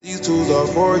These tools are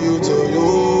for you to use.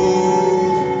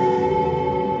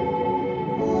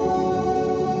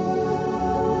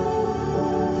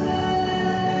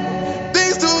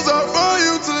 These tools are for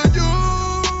you to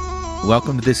use.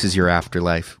 Welcome to This Is Your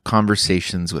Afterlife,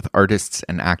 conversations with artists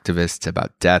and activists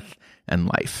about death and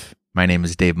life. My name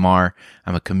is Dave Marr.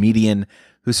 I'm a comedian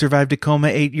who survived a coma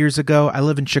 8 years ago. I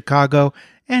live in Chicago,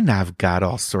 and I've got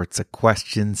all sorts of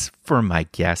questions for my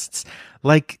guests.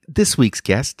 Like this week's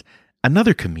guest,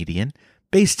 another comedian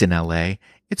based in LA.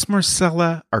 It's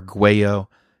Marcella Arguello.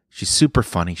 She's super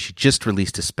funny. She just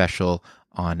released a special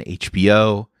on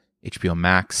HBO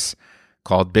Max,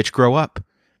 called Bitch Grow Up.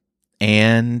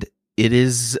 And it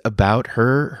is about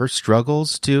her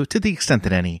struggles to the extent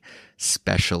that any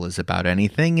special is about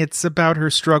anything. It's about her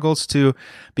struggles to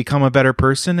become a better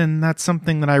person. And that's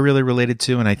something that I really related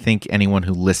to. And I think anyone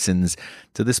who listens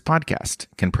to this podcast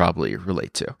can probably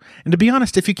relate to. And to be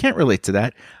honest, if you can't relate to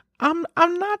that, I'm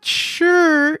not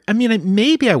sure. I mean,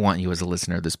 maybe I want you as a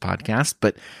listener of this podcast,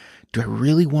 but do I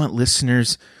really want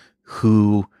listeners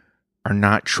who are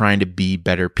not trying to be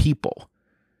better people?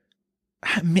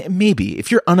 Maybe if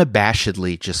you're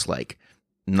unabashedly just like,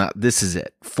 not, this is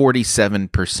it,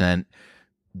 47%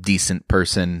 decent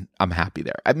person, I'm happy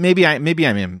there. Maybe I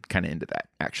am kind of into that,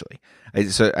 actually.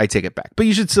 So I take it back. But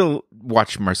you should still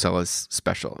watch Marcella's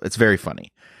special. It's very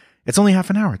funny. It's only half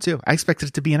an hour, too. I expected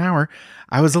it to be an hour.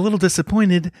 I was a little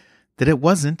disappointed that it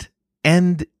wasn't.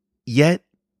 And yet,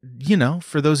 you know,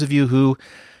 for those of you who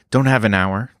don't have an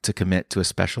hour to commit to a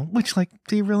special, which, like,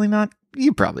 do you really not?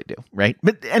 You probably do, right?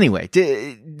 But anyway,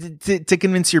 to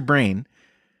convince your brain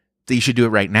that you should do it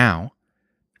right now,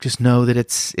 just know that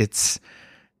it's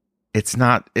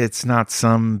not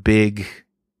some big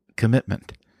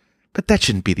commitment. But that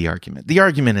shouldn't be the argument. The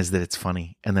argument is that it's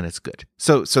funny and that it's good.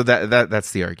 So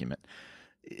that's the argument.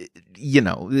 You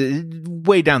know,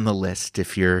 way down the list,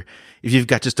 if you've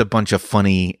got just a bunch of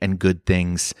funny and good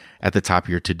things at the top of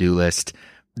your to-do list,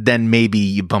 then maybe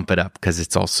you bump it up because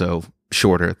it's also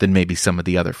shorter than maybe some of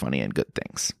the other funny and good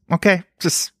things. Okay?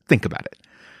 Just think about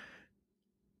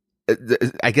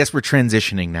it. I guess we're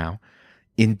transitioning now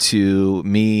into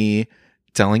me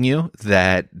telling you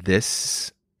that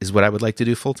this is what I would like to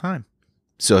do full time.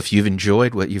 So if you've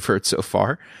enjoyed what you've heard so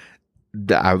far,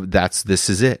 this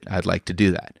is it. I'd like to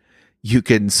do that. You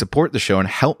can support the show and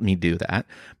help me do that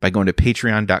by going to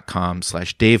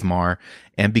patreon.com/Dave Marr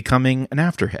and becoming an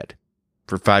afterhead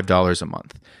for $5 a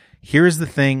month. Here is the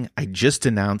thing. I just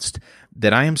announced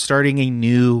that I am starting a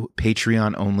new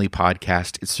Patreon-only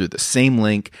podcast. It's through the same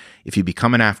link. If you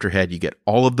become an afterhead, you get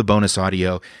all of the bonus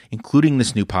audio, including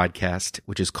this new podcast,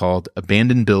 which is called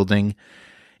Abandoned Building.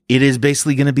 It is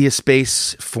basically going to be a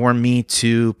space for me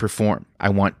to perform. I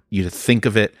want you to think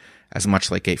of it as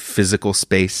much like a physical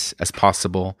space as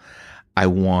possible. I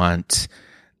want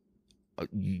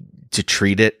to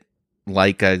treat it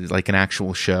like an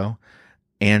actual show.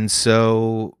 And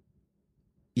so,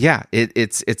 yeah,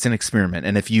 it's an experiment.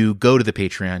 And if you go to the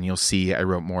Patreon, you'll see I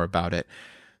wrote more about it.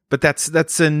 But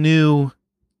that's a new,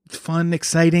 fun,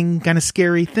 exciting, kind of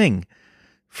scary thing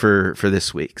for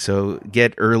this week. So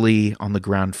get early on the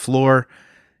ground floor.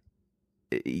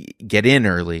 Get in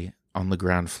early on the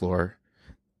ground floor.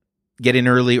 Get in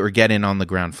early or get in on the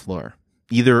ground floor.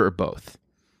 Either or both.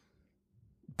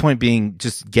 Point being,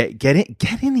 just get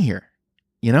in here,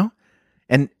 you know?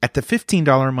 And at the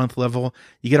 $15 a month level,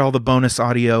 you get all the bonus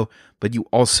audio, but you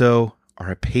also are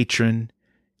a patron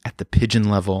at the pigeon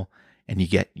level, and you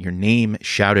get your name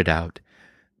shouted out.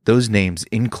 Those names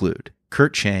include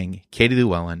Kurt Chang, Katie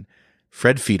Llewellyn,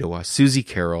 Fred Fidowa, Susie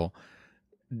Carroll,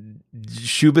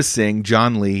 Shuba Singh,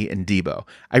 John Lee, and Debo.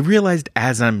 I realized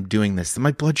as I'm doing this that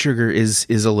my blood sugar is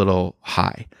a little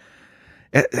high.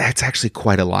 It's actually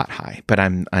quite a lot high, but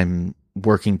I'm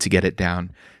working to get it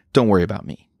down. Don't worry about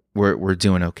me. We're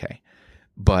doing okay.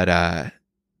 But,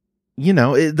 you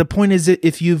know, the point is that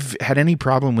if you've had any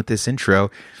problem with this intro,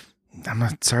 I'm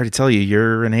not sorry to tell you,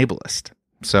 you're an ableist.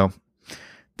 So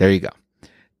there you go.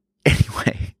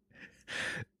 Anyway,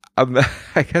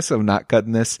 I guess I'm not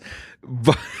cutting this,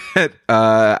 but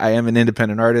I am an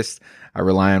independent artist. I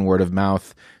rely on word of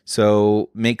mouth. So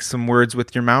make some words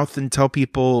with your mouth and tell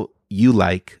people you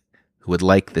like, who would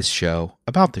like this show,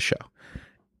 about the show.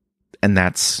 And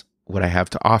that's what I have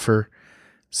to offer.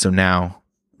 So now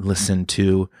listen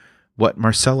to what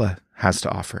Marcella has to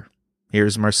offer.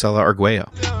 Here's Marcella Arguello.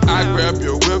 I grab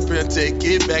your whip and take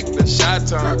it back to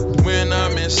Chi-Town. When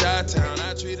I'm in Chi-Town,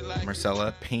 I treat it like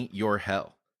Marcella, paint your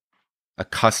hell. A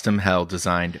custom hell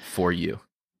designed for you.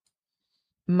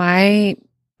 My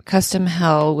custom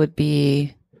hell would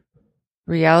be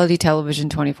reality television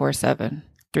 24/7,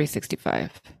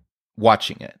 365.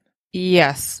 Watching it.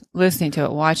 Yes, listening to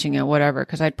it, watching it, whatever,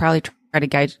 because I'd probably try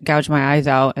to gouge my eyes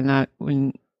out and that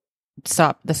wouldn't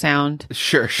stop the sound.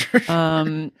 Sure.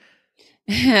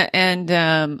 And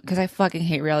because I fucking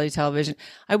hate reality television.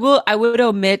 I would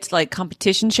omit like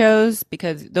competition shows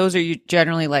because those are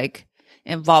generally like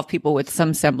involve people with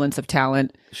some semblance of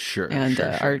talent. Sure. And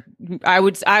sure. are I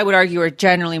would argue are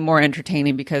generally more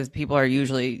entertaining because people are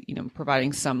usually,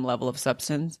 providing some level of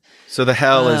substance. So the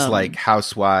hell is like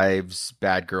Housewives,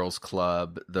 Bad Girls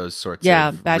Club, those sorts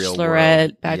of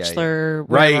Bachelorette, Bachelor,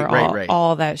 whatever, right.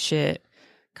 All that shit.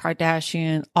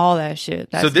 Kardashian, all that shit.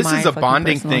 That's so this my is a fucking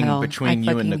bonding personal thing hell. between I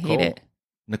you and fucking Nicole. hate it.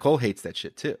 Nicole hates that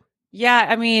shit too. Yeah,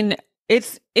 I mean,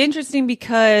 it's interesting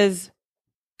because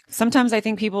sometimes I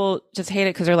think people just hate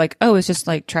it because they're like, oh, it's just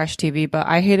like trash TV. But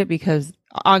I hate it because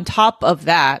on top of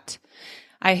that,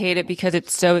 I hate it because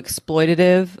it's so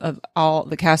exploitative of all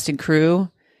the cast and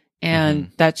crew. And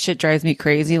that shit drives me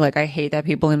crazy. Like, I hate that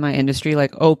people in my industry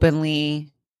like openly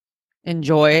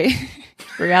enjoy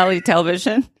reality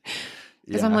television.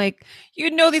 Because I'm like,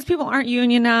 these people aren't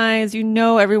unionized.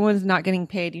 Everyone's not getting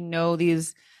paid.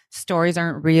 These stories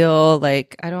aren't real.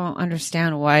 Like, I don't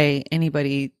understand why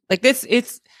anybody like this.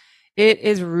 It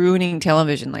is ruining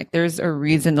television. Like, there's a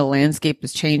reason the landscape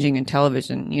is changing in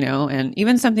television, and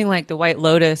even something like The White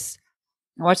Lotus.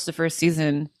 I watched the first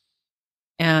season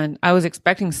and I was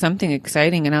expecting something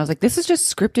exciting. And I was like, this is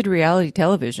just scripted reality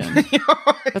television.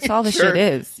 That's all the shit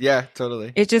is. Yeah,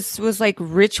 totally. It just was like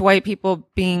rich white people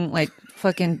being like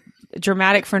fucking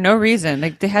dramatic for no reason.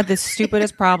 Like, they had the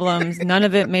stupidest problems. None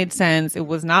of it made sense. It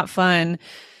was not fun,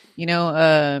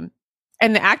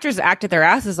 and the actors acted their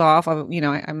asses off.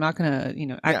 I'm not gonna,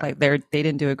 act like they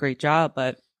didn't do a great job,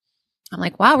 but I'm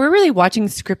like, wow, we're really watching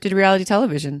scripted reality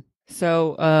television.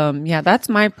 So, that's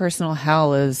my personal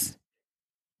hell is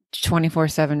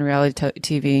 24/7 reality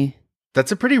TV.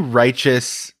 That's a pretty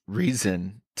righteous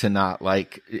reason to not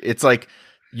like. It's like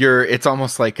it's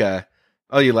almost like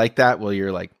you like that? Well,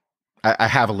 you're like, I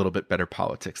have a little bit better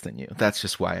politics than you. That's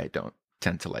just why I don't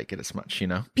tend to like it as much,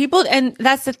 People, and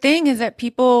that's the thing is that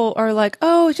people are like,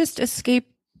 oh, it's just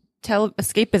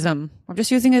escapism. I'm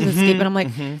just using it as escape. And I'm like,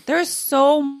 there's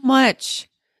so much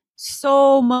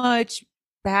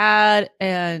bad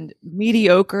and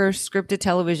mediocre scripted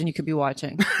television you could be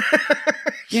watching.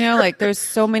 Like, there's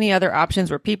so many other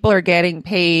options where people are getting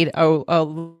paid a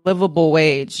livable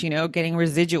wage, getting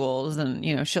residuals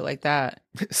and, shit like that.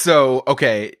 So,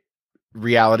 okay,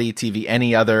 reality TV,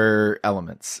 any other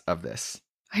elements of this?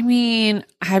 I mean,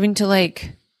 having to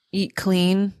like eat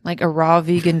clean, like a raw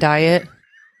vegan diet.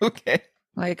 Okay.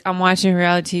 Like, I'm watching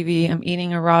reality TV, I'm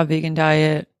eating a raw vegan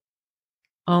diet,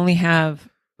 only have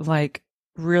like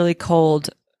really cold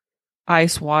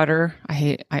ice water. I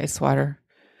hate ice water.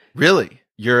 Really?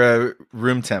 You're a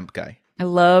room temp guy? I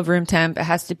love room temp. It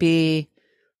has to be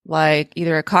like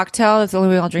either a cocktail. That's the only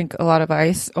way I'll drink a lot of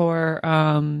ice, or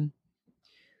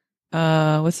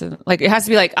what's it like? It has to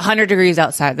be like 100 degrees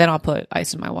outside. Then I'll put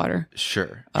ice in my water.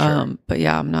 Sure. But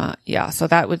yeah, I'm not. Yeah, so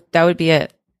that would be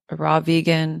it. A raw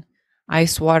vegan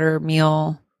ice water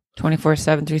meal, 24/7,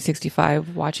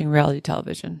 365, watching reality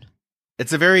television.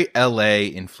 It's a very LA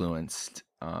influenced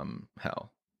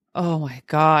hell. Oh my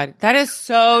God. That is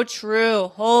so true.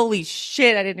 Holy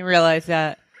shit. I didn't realize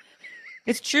that.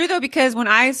 It's true though, because when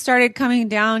I started coming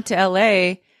down to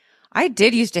LA, I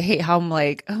did used to hate how I'm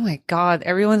like, oh my God,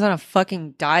 everyone's on a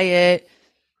fucking diet.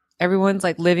 Everyone's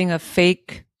like living a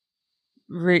fake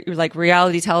like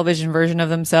reality television version of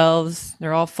themselves.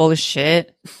 They're all full of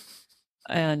shit.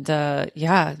 And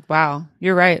yeah, wow.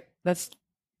 You're right.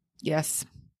 Yes.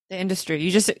 The industry.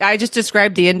 I just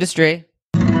described the industry.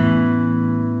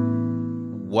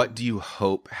 What do you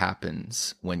hope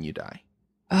happens when you die?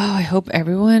 Oh, I hope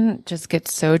everyone just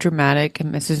gets so dramatic and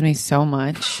misses me so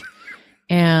much.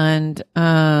 And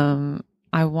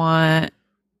I want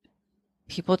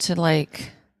people to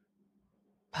like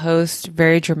post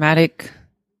very dramatic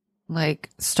like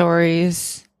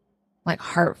stories, like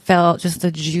heartfelt, just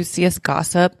the juiciest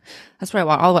gossip. That's what I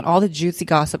want. I want all the juicy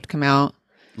gossip to come out.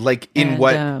 Like in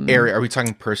what area? Are we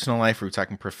talking personal life? Are we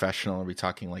talking professional? Are we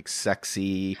talking like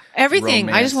sexy? Everything.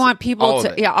 Romance? I just want people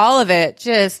all of it.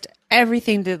 Just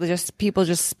everything to just people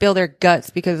just spill their guts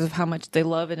because of how much they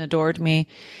love and adored me.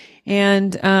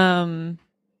 And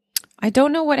I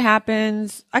don't know what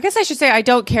happens. I guess I should say I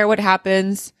don't care what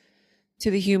happens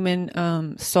to the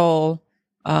human soul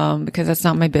because that's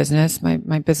not my business. My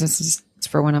business is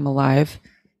for when I'm alive.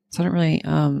 So I don't really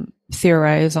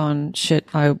theorize on shit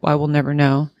I will never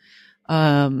know.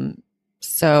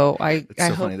 So I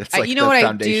hope, funny. That's like you know the what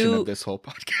foundation I do of this whole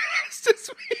podcast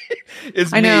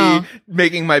is me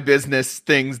making my business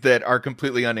things that are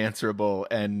completely unanswerable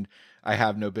and I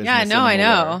have no business. Yeah, no, I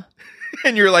know.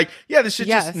 And you're like, yeah, this shit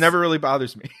Yes. just never really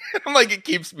bothers me. I'm like, it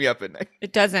keeps me up at night.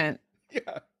 It doesn't.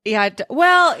 Yeah. Yeah.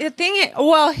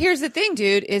 Well, here's the thing,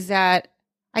 dude, is that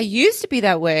I used to be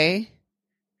that way.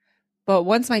 But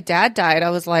once my dad died, I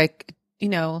was like,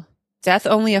 death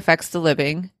only affects the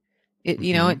living.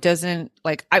 It doesn't,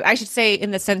 like, I should say,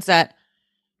 in the sense that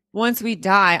once we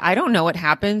die, I don't know what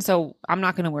happened, so I'm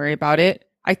not going to worry about it.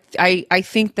 I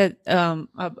think that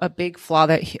a big flaw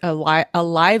that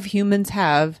alive humans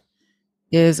have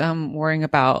is worrying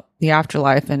about the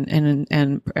afterlife, and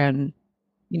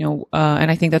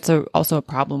I think that's also a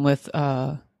problem with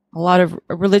a lot of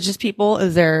religious people,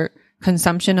 is their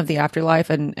consumption of the afterlife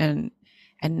and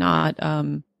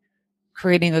not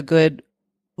creating a good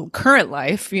current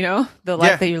life, the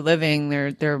life that you're living.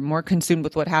 They're more consumed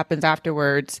with what happens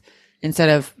afterwards instead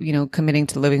of, committing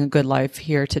to living a good life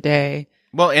here today.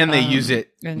 Well, and they use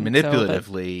it and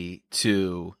manipulatively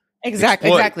to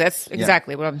exactly. exploit. That's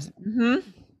exactly what I'm. Mm-hmm.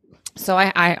 So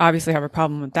I obviously have a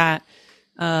problem with that.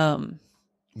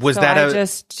 Was so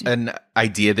that an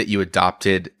idea that you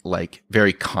adopted, like,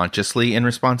 very consciously in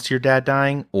response to your dad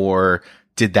dying, or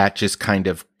did that just kind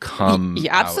of come?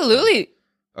 Yeah, absolutely.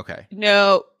 Okay.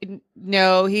 No,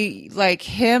 he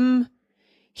wasn't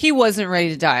ready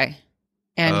to die.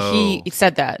 And he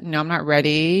said that, I'm not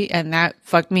ready. And that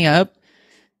fucked me up.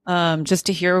 Just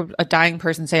to hear a dying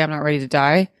person say, I'm not ready to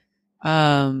die.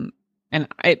 And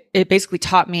it basically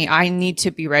taught me I need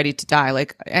to be ready to die.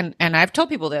 Like, and I've told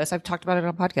people this, I've talked about it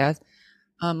on podcast.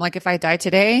 Like, if I die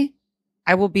today,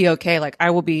 I will be okay. Like, I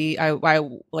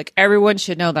like, everyone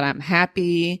should know that I'm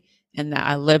happy and that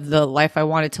I lived the life I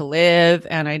wanted to live,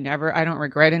 and I don't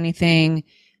regret anything.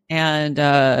 And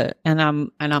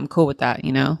I'm cool with that,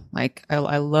 like,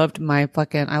 I lived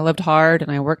hard,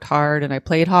 and I worked hard, and I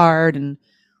played hard, and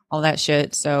all that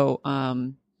shit. So,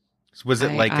 was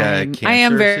it like a cancer I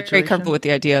am very, situation? very comfortable with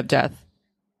the idea of death.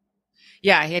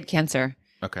 Yeah, he had cancer.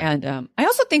 Okay. And I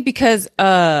also think because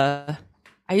I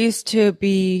used to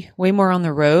be way more on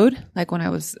the road. Like, when I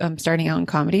was starting out in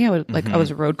comedy, I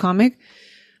was a road comic.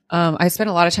 I spent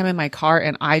a lot of time in my car,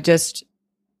 and I just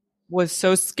was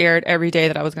so scared every day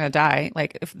that I was going to die.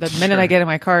 Like, if the minute I get in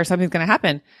my car, something's going to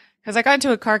happen. Because I got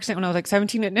into a car accident when I was like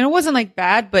 17, and it wasn't like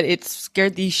bad, but it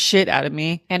scared the shit out of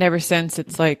me. And ever since,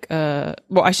 it's like, I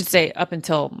should say up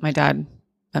until my dad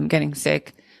getting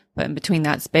sick, but in between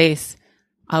that space,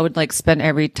 I would like spend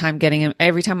every time I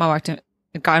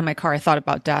got in my car, I thought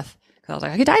about death. Because I was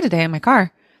like, I could die today in my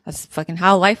car. That's fucking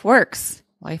how life works.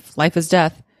 Life is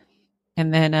death.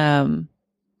 And then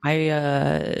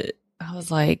I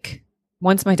was like,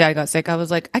 once my dad got sick, I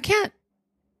was like,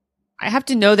 I have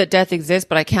to know that death exists,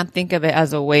 but I can't think of it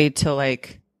as a way to,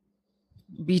 like,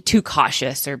 be too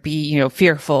cautious or be,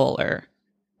 fearful, or,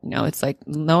 it's like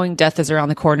knowing death is around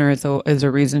the corner is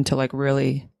a reason to, like,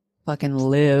 really fucking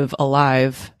live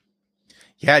alive.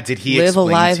 Yeah. Did he live explain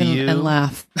alive to you and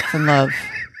laugh and love?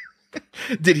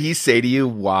 Did he say to you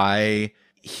why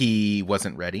he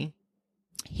wasn't ready?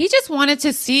 He just wanted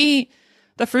to see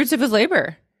the fruits of his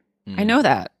labor. I know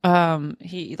that.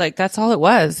 He, like, that's all it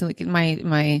was. Like,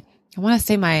 I want to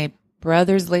say my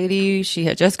brother's lady, she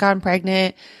had just gotten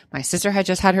pregnant. My sister had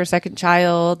just had her second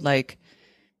child. Like,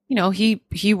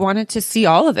 he wanted to see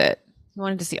all of it. He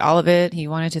wanted to see all of it. He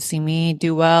wanted to see me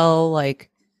do well. Like,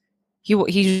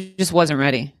 he just wasn't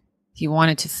ready. He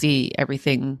wanted to see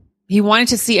everything. He wanted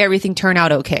to see everything turn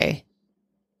out okay.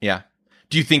 Yeah.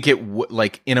 Do you think it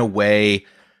like, in a way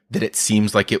that it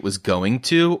seems like it was going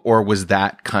to, or was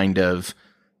that kind of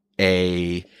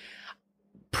a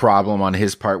problem on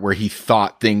his part where he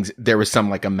thought there was some,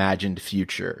 like, imagined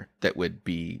future that would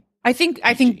be? I think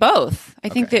both. I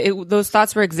think that those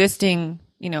thoughts were existing,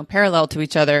 parallel to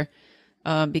each other,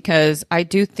 because I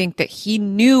do think that he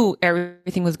knew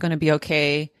everything was going to be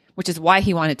okay, which is why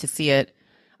he wanted to see it.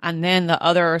 And then the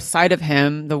other side of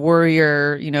him, the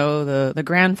warrior, the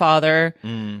grandfather,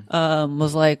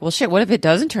 was like, well, shit, what if it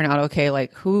doesn't turn out okay?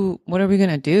 Like, what are we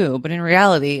going to do? But in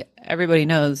reality, everybody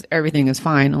knows everything is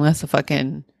fine unless there's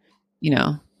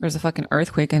a fucking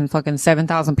earthquake and fucking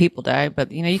 7,000 people die.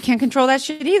 But, you can't control that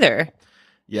shit either.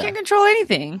 Yeah. You can't control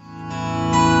anything.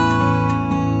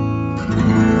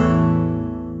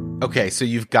 Okay. So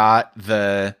you've got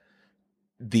the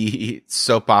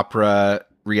soap opera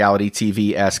reality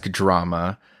TV-esque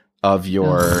drama of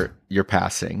your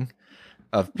passing,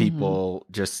 of people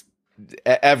just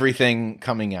everything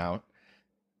coming out.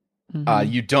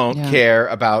 You don't care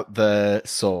about the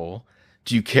soul.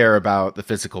 Do you care about the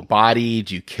physical body?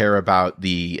 Do you care about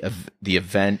the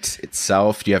event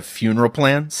itself? Do you have funeral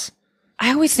plans?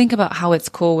 I always think about how it's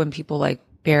cool when people, like,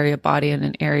 bury a body in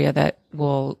an area that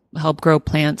will help grow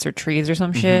plants or trees or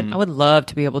some shit. I would love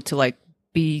to be able to like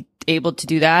be able to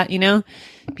do that, you know,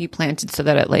 be planted so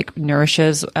that it like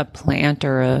nourishes a plant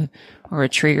or a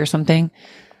tree or something.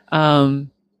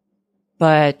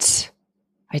 But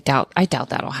I doubt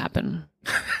that'll happen.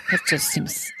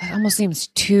 It almost seems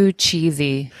too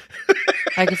cheesy.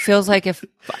 Like it feels like if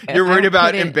you're worried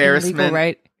about embarrassment, legal,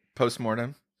 right?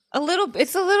 Postmortem.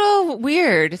 It's a little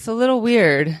weird. It's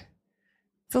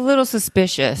a little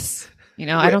suspicious. You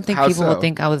know, I don't think people will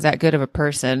think I was that good of a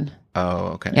person. Oh,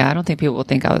 okay. Yeah, I don't think people will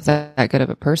think I was that good of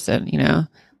a person, you know?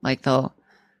 Like they'll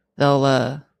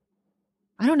I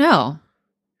don't know.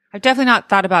 I've definitely not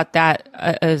thought about that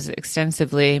as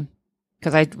extensively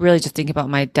because I really just think about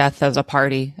my death as a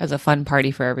party, as a fun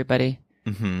party for everybody.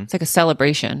 Mm-hmm. It's like a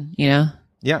celebration, you know?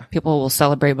 Yeah. People will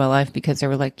celebrate my life because they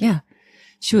were like, yeah,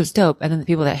 she was dope. And then the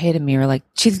people that hated me were like,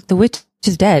 the witch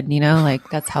is dead, you know? Like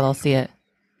that's how they'll see it.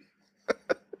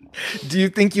 Do you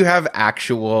think you have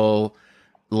actual,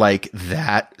 like,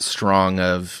 that strong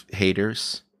of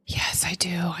haters? Yes, I do.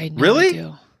 I know really? I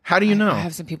do. How do you know? I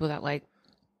have some people that like,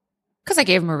 because I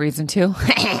gave them a reason to.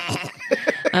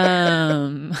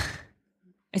 And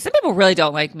some people really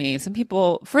don't like me. Some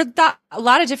people for a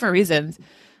lot of different reasons.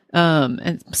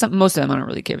 And most of them I don't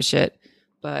really give a shit.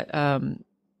 But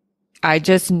I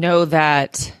just know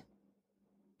that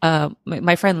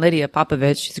my friend Lydia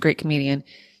Popovich, she's a great comedian.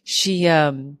 She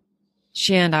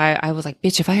and I was like,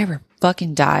 bitch, if I ever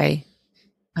fucking die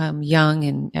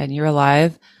young and you're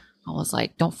alive, I was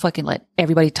like, don't fucking let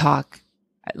everybody talk.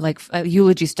 Like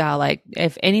eulogy style. Like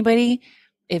if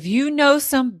you know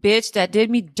some bitch that did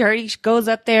me dirty, she goes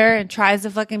up there and tries to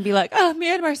fucking be like, oh, me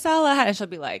and Marcella, and she'll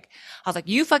be like, I was like,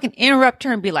 you fucking interrupt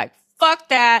her and be like, fuck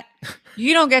that.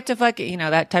 You don't get to fucking, you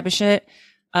know, that type of shit.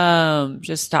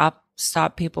 Just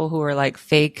stop people who are like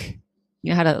fake,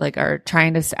 you know, how to like are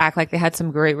trying to act like they had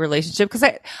some great relationship. Cause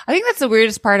I think that's the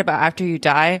weirdest part about after you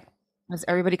die is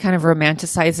everybody kind of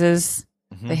romanticizes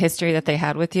the history that they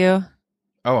had with you.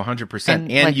 Oh, 100%. And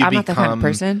like, you I'm become not that kind of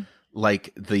person.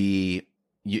 Like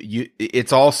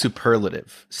it's all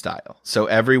superlative style. So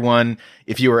everyone,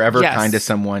 if you were ever kind to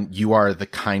someone, you are the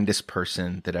kindest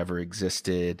person that ever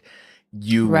existed.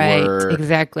 You were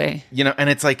exactly. You know, and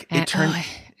it's like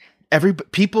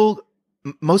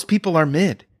most people are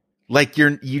mid. Like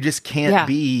you just can't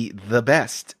be the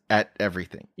best at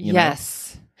everything. You know?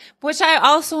 Which I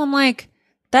also am like,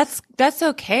 that's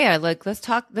okay. I like, let's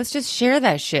just share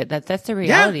that shit. That's the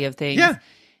reality of things. Yeah.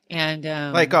 And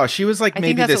like, oh, she was like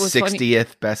maybe the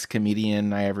 60th best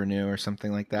comedian I ever knew or something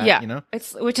like that. Yeah. You know?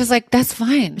 Which is like, that's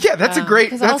fine. Yeah, that's a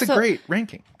great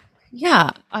ranking. Yeah.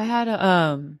 I had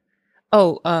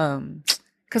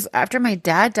because after my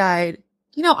dad died,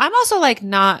 you know, I'm also like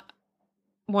not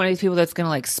one of these people that's gonna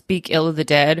like speak ill of the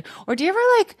dead. Or do you ever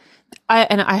like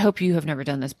I hope you have never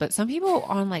done this, but some people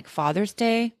on like Father's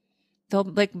Day, they'll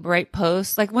like write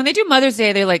posts. Like when they do Mother's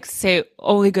Day, they like say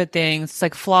only good things. It's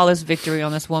like flawless victory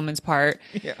on this woman's part.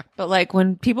 Yeah. But like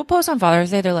when people post on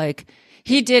Father's Day, they're like,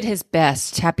 he did his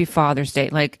best. Happy Father's Day.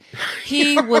 Like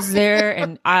he was there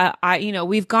and I, you know,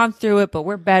 we've gone through it, but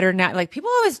we're better now. Like people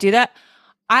always do that.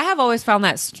 I have always found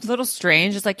that a little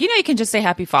strange. It's like, you know, you can just say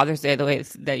Happy Father's Day the way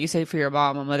that you say for your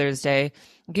mom on Mother's Day.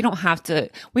 You don't have to.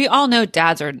 We all know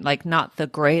dads are like not the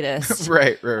greatest.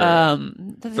 Right.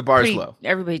 The bar's low.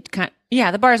 Everybody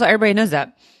the bar's low. Everybody knows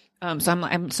that. So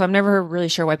I'm never really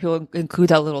sure why people include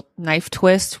that little knife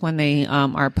twist when they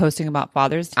are posting about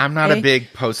Father's Day. I'm not a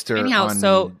big poster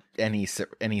on any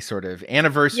sort of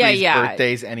anniversaries,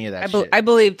 birthdays, any of that shit. I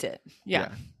believed it.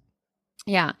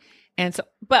 Yeah. And so,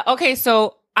 but okay,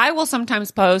 so I will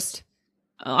sometimes post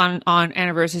on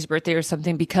anniversary's birthday or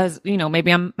something because, you know,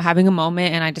 maybe I'm having a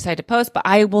moment and I decide to post, but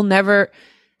I will never,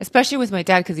 especially with my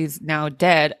dad, because he's now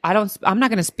dead. I'm not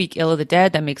going to speak ill of the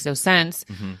dead. That makes no sense.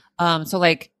 Mm-hmm. So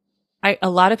like a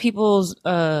lot of people's,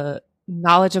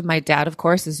 knowledge of my dad, of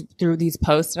course, is through these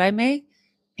posts that I make.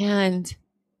 And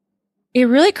it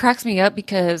really cracks me up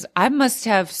because I must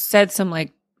have said some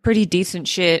like pretty decent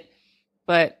shit,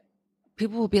 but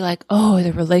people will be like, oh,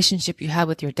 the relationship you had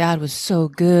with your dad was so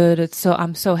good.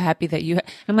 I'm so happy that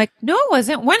I'm like, no, it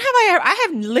wasn't. When have I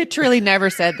have literally never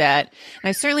said that. And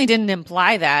I certainly didn't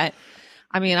imply that.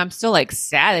 I mean, I'm still like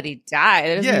sad that he died.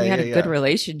 It doesn't mean we had a good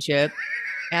relationship.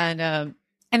 And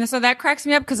so that cracks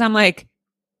me up because I'm like,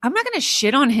 I'm not going to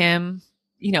shit on him,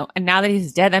 you know, and now that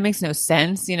he's dead, that makes no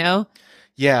sense, you know?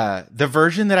 Yeah. The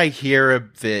version that I hear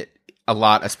of it a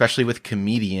lot, especially with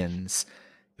comedians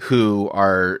who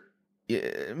are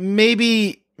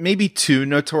maybe too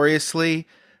notoriously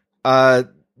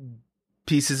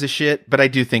pieces of shit, but I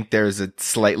do think there's a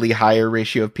slightly higher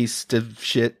ratio of piece of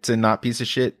shit to not piece of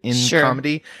shit in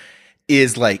comedy,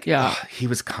 is like, he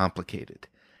was complicated.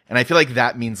 And I feel like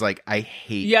that means like, I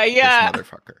hate this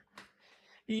motherfucker.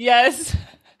 Yes.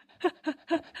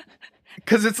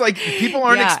 Because it's like people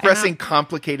aren't expressing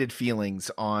complicated feelings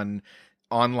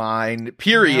online,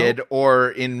 period,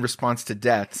 or in response to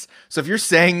deaths. So if you're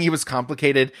saying he was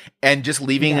complicated and just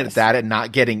leaving it at that and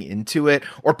not getting into it,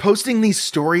 or posting these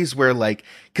stories where like,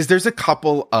 because there's a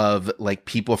couple of like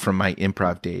people from my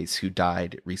improv days who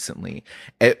died recently,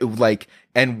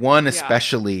 and one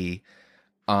especially,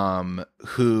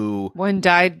 who one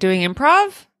died doing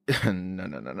improv.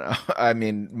 No. I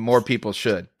mean, more people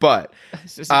should, but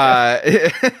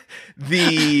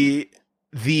the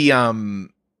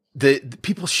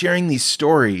people sharing these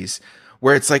stories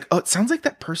where it's like, oh, it sounds like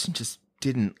that person just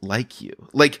didn't like you.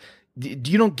 Like,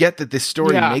 you don't get that this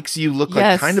story makes you look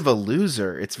like kind of a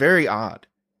loser. It's very odd.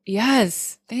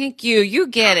 Yes. Thank you. You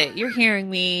get it. You're hearing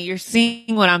me. You're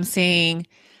seeing what I'm seeing.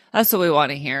 That's what we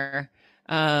want to hear.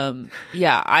 I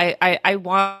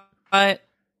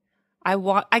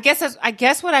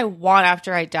guess what I want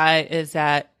after I die is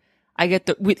that I get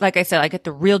like I said, I get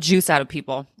the real juice out of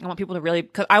people. I want people to really,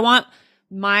 cause I want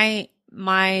my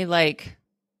like,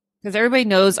 cause everybody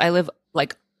knows I live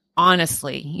like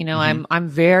honestly, you know, I'm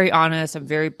very honest. I'm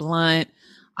very blunt.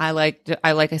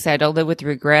 like I said, I don't live with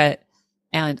regret.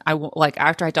 And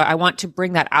after I die, I want to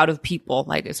bring that out of people.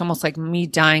 Like, it's almost like me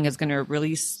dying is going to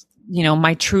release, you know,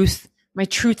 my truth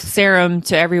serum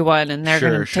to everyone. And they're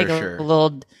going to take a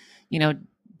little, you know,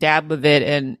 dab of it.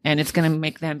 And it's going to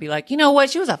make them be like, you know what?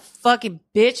 She was a fucking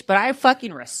bitch, but I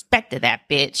fucking respected that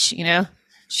bitch, you know,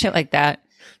 shit like that.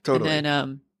 Totally.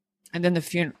 And then the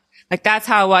funeral, like, that's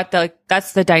how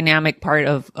that's the dynamic part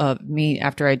of me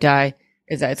after I die,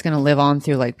 is that it's going to live on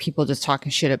through like people just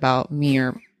talking shit about me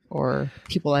or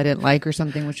people I didn't like or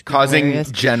something, which causing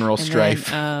hilarious. General strife.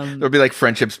 There'll be like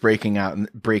friendships breaking apart,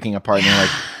 and you're like,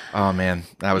 oh man,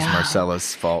 that was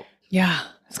Marcella's fault. Yeah,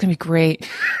 it's gonna be great.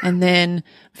 And then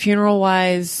funeral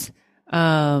wise,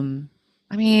 I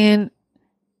mean,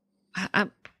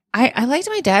 I liked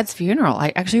my dad's funeral.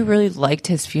 I actually really liked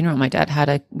his funeral. My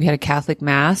dad we had a Catholic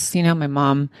mass. You know, my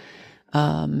mom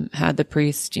had the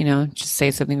priest, you know, just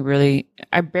say something really.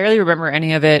 I barely remember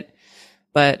any of it,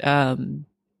 but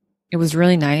it was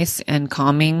really nice and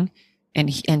calming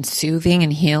and soothing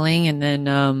and healing. And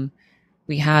then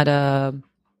we had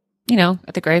you know,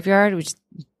 at the graveyard, which,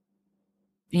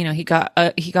 you know, he got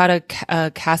a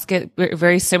casket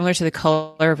very similar to the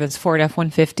color of his Ford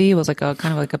F-150. It was like a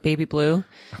kind of like a baby blue.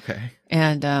 Okay.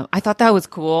 And I thought that was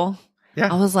cool. Yeah.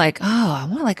 I was like, oh, I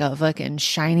want like a fucking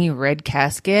shiny red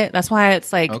casket. That's why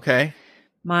it's like, okay,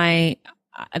 my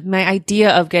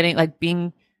idea of getting like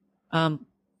being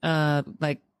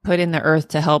like put in the earth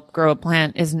to help grow a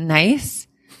plant is nice,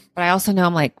 but I also know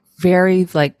I'm like very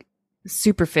like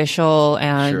superficial,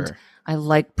 and I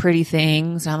like pretty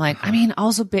things. I'm like, I mean,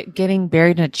 also getting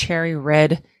buried in a cherry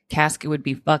red casket would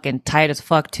be fucking tight as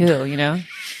fuck too, you know?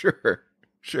 Sure.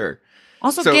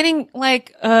 Also, getting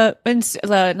like not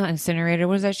incinerated.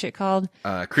 What is that shit called?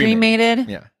 Cremated.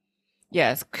 Yeah.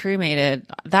 Yes, cremated.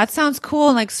 That sounds cool.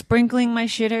 And like sprinkling my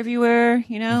shit everywhere,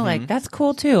 you know, like that's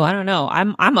cool too. I don't know.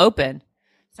 I'm open.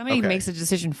 Somebody makes a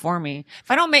decision for me.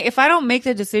 If I don't make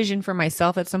the decision for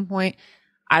myself at some point,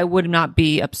 I would not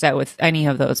be upset with any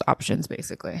of those options,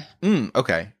 basically.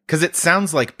 Okay. Because it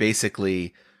sounds like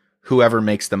basically whoever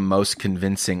makes the most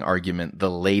convincing argument, the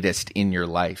latest in your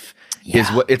life, is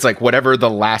what it's like. Whatever the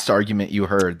last argument you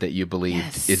heard that you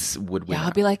believed would win. Yeah,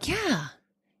 I'll be like, yeah.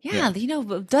 You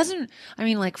know,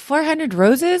 like 400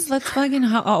 roses. Let's fucking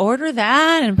order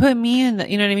that and put me in the.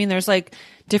 You know what I mean? There's like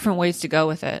different ways to go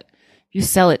with it. You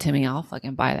sell it to me, I'll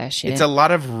fucking buy that shit. It's a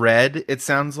lot of red, it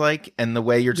sounds like. And the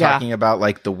way you're talking about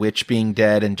like the witch being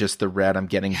dead and just the red, I'm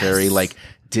getting very like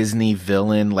Disney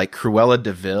villain, like Cruella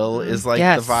de Vil is like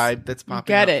the vibe that's popping up.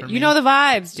 Get it. You know the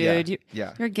vibes, dude.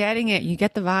 You're getting it. You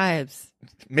get the vibes.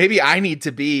 Maybe I need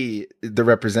to be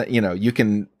the you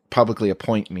can publicly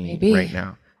appoint me right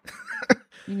now.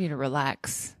 You need to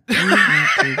relax. You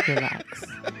need to relax.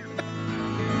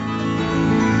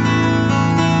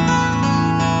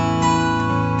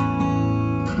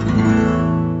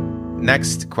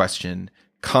 Next question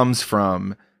comes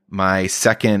from my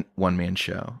second one-man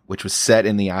show, which was set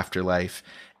in the afterlife.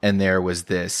 And there was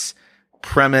this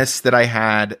premise that I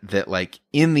had that like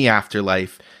in the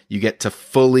afterlife, you get to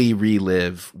fully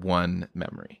relive one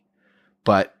memory,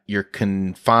 but you're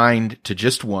confined to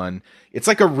just one. It's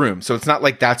like a room. So it's not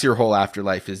like that's your whole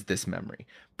afterlife is this memory,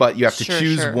 but you have to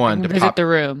choose one to visit the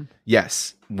room.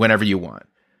 Yes. Whenever you want.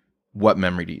 What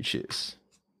memory do you choose?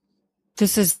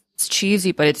 this is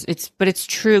cheesy, but it's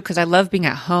true because I love being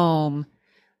at home.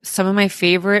 Some of my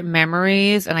favorite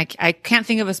memories, and I can't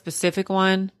think of a specific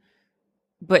one,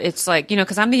 but it's like,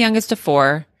 because I'm the youngest of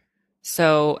four.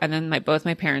 So, and then both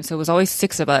my parents, so it was always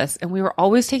 6 of us, and we were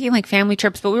always taking like family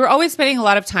trips, but we were always spending a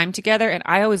lot of time together, and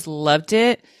I always loved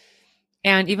it.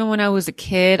 And even when I was a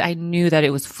kid, I knew that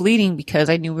it was fleeting because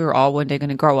I knew we were all one day going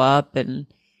to grow up and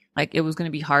like it was going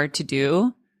to be hard to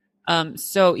do.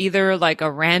 So either like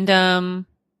a random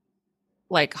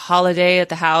like holiday at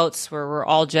the house where we're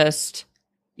all just,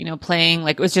 playing,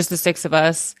 like it was just the 6 of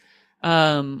us,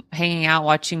 hanging out,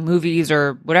 watching movies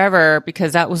or whatever,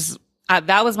 because that was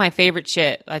my favorite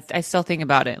shit. I still think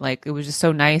about it. Like it was just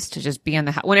so nice to just be in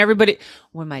the house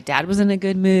when my dad was in a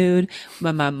good mood,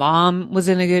 when my mom was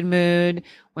in a good mood,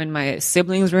 when my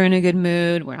siblings were in a good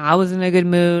mood, when I was in a good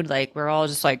mood, like we're all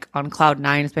just like on cloud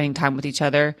 9, spending time with each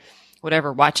other,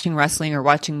 whatever, watching wrestling or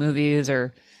watching movies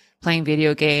or playing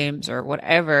video games or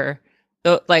whatever.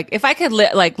 So like if I could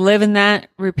live in that,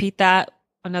 repeat that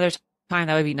another time,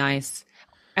 that would be nice.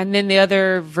 And then the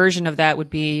other version of that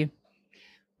would be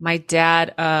my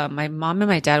mom and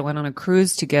my dad went on a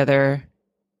cruise together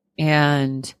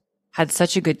and had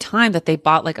such a good time that they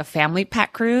bought like a family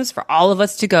pack cruise for all of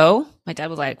us to go. My dad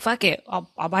was like, fuck it. I'll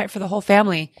buy it for the whole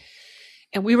family.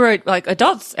 And we were like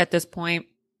adults at this point.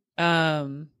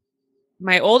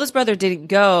 My oldest brother didn't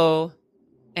go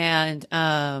and,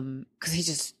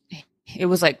 cause it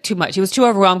was like too much. He was too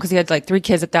overwhelmed because he had like 3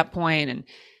 kids at that point, and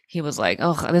he was like,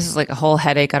 oh, this is like a whole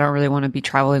headache. I don't really want to be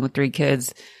traveling with 3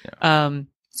 kids. Yeah.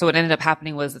 So what ended up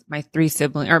happening was my 2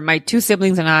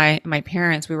 siblings and I and my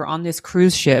parents, we were on this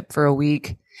cruise ship for a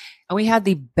week, and we had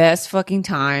the best fucking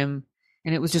time.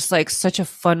 And it was just like such a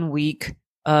fun week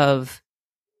of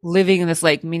living in this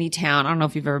like mini town. I don't know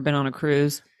if you've ever been on a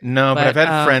cruise. No, but I've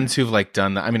had friends who've like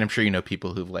done that. I mean, I'm sure you know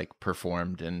people who've like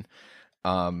performed and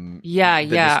yeah.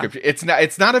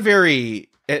 It's not a very,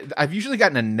 I've usually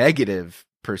gotten a negative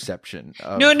perception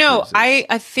of No, cruises.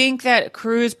 I think that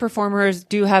cruise performers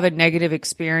do have a negative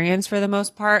experience for the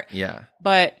most part. Yeah.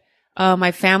 But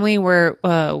my family we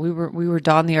were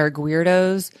Don the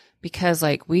Arguirdos because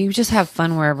like we just have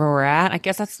fun wherever we're at. I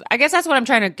guess that's what I'm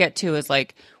trying to get to is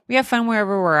like we have fun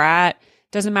wherever we're at.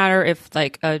 Doesn't matter if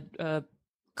like a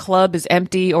club is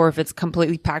empty or if it's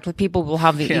completely packed with people, we'll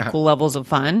have the equal levels of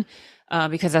fun.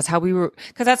 Because that's how we were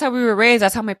raised.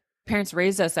 That's how my parents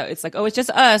raised us. So it's like, oh, it's just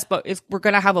us, but we're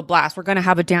going to have a blast. We're going to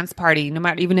have a dance party, no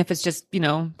matter, even if it's just,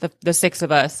 the 6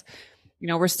 of us,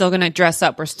 we're still going to dress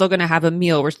up. We're still going to have a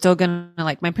meal. We're still going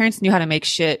to my parents knew how to make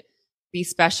shit be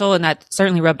special. And that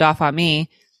certainly rubbed off on me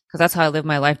because that's how I live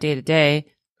my life day to day.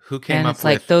 Who came up with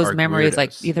like those Arguirdos? Memories,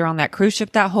 like either on that cruise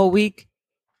ship that whole week.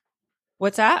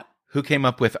 What's that? Who came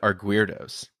up with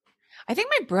Arguirdos? I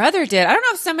think my brother did. I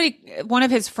don't know if one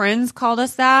of his friends called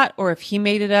us that or if he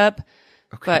made it up.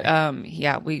 Okay. But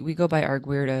yeah, we go by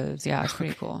Arguirdos. Yeah, it's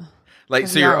pretty cool. Like,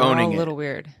 so you're owning it. A little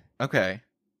weird. Okay.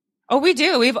 Oh, we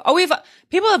do.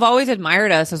 People have always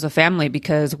admired us as a family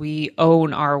because we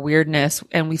own our weirdness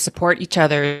and we support each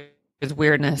other's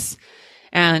weirdness.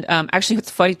 And actually, it's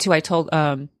funny too. I told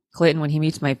Clinton when he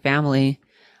meets my family,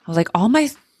 I was like, all my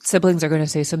siblings are going to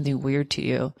say something weird to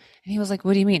you. And he was like,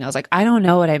 what do you mean? I was like, I don't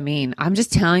know what I mean. I'm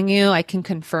just telling you, I can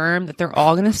confirm that they're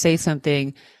all going to say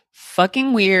something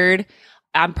fucking weird.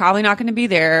 I'm probably not going to be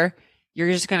there.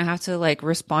 You're just going to have to like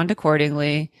respond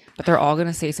accordingly, but they're all going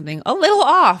to say something a little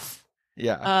off.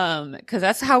 Yeah. Cause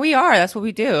that's how we are. That's what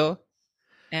we do.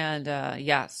 And,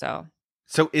 yeah, so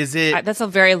is it, that's a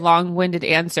very long-winded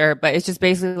answer, but it's just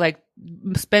basically like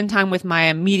spend time with my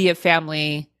immediate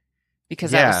family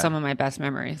because that was some of my best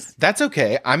memories. That's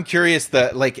okay. I'm curious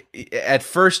that like at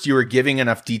first you were giving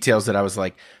enough details that I was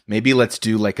like, maybe let's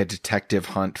do like a detective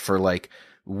hunt for like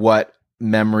what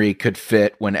memory could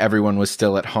fit when everyone was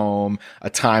still at home, a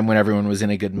time when everyone was in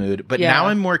a good mood. But now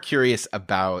I'm more curious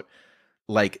about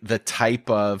like the type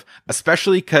of,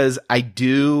 especially because I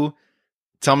do,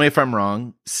 tell me if I'm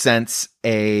wrong, sense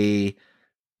an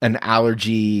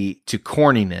allergy to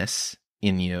corniness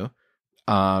in you.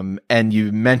 And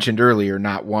you mentioned earlier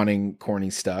not wanting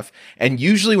corny stuff. And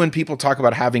usually when people talk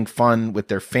about having fun with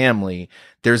their family,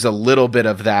 there's a little bit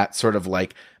of that sort of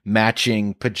like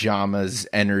matching pajamas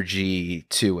energy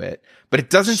to it. But it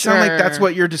doesn't sound like that's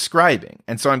what you're describing.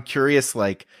 And so I'm curious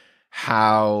like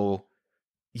how,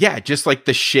 just like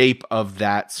the shape of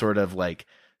that sort of like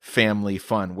family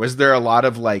fun. Was there a lot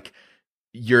of like,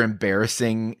 you're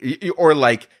embarrassing or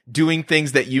like doing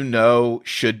things that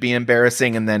should be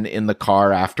embarrassing and then in the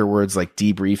car afterwards like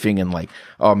debriefing and like,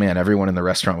 oh man, everyone in the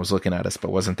restaurant was looking at us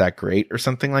but wasn't that great or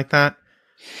something like that?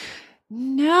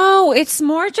 No, it's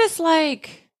more just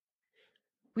like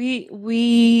Do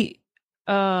you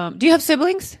have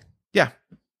siblings? Yeah,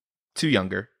 2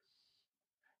 younger.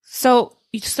 So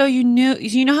you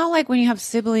know how like when you have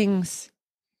siblings,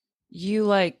 you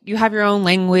have your own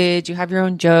language, you have your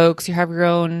own jokes, you have your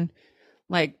own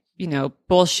like,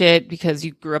 bullshit because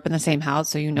you grew up in the same house,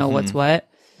 so you know what's what.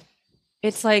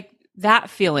 It's like that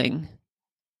feeling.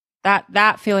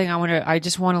 That feeling I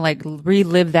just want to like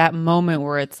relive that moment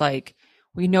where it's like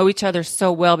we know each other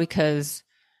so well because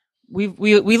we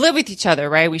live with each other,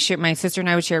 right? My sister and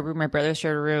I would share a room, my brother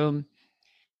shared a room.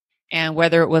 And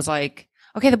whether it was like,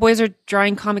 okay, the boys are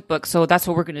drawing comic books, so that's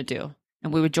what we're going to do.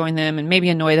 And we would join them and maybe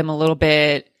annoy them a little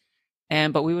bit.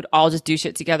 But we would all just do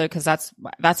shit together because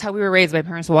that's how we were raised. My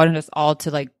parents wanted us all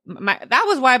to like, that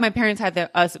was why my parents had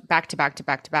us back to back to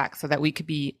back to back so that we could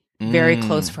be very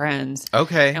close friends.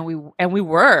 Okay. And we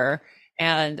were.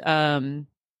 And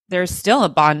there's still a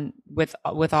bond with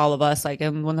all of us. Like,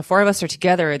 and when the 4 of us are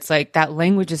together, it's like that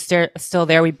language is still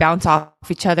there. We bounce off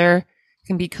each other. It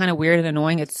can be kind of weird and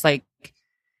annoying. It's like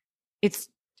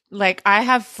I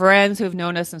have friends who have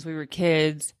known us since we were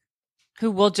kids who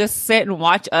will just sit and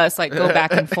watch us like go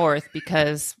back and forth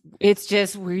because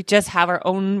we just have our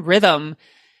own rhythm.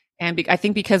 And I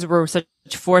think because we're such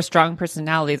 4 strong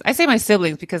personalities, I say my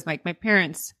siblings because my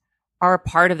parents are a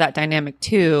part of that dynamic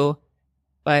too.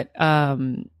 But,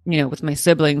 with my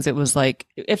siblings, it was like,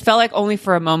 it felt like only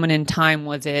for a moment in time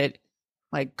was it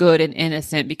like good and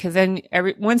innocent because then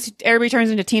once everybody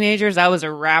turns into teenagers, that was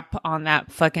a wrap on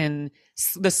that fucking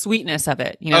the sweetness of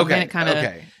it, Okay. And it kind of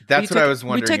That's what I was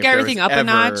wondering. We took everything up a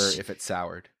notch. If it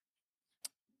soured.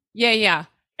 Yeah.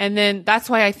 And then that's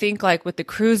why I think like with the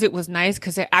cruise, it was nice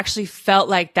because it actually felt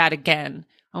like that again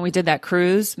when we did that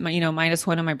cruise. Minus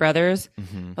one of my brothers,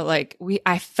 but like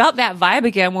I felt that vibe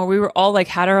again where we were all like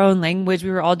had our own language.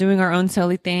 We were all doing our own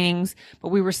silly things, but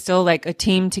we were still like a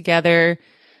team together.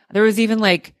 There was even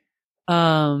like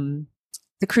the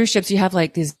cruise ships. You have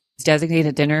like these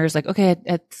designated dinners. Like, okay,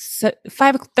 at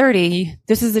 5:30,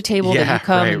 this is the table that you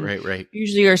come. Right.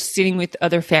 Usually, you're sitting with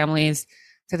other families,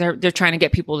 so they're trying to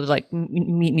get people to like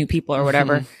meet new people or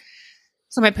whatever.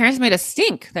 So my parents made us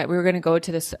think that we were going to go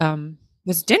to this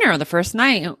dinner on the first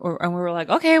night, and we were like,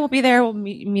 okay, we'll be there. We'll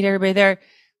meet everybody there.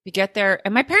 We get there,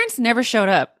 and my parents never showed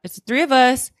up. It's the 3 of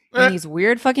us and these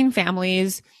weird fucking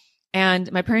families.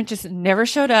 And my parents just never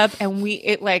showed up. And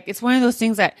it's one of those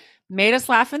things that made us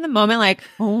laugh in the moment. Like,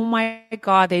 oh my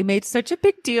God, they made such a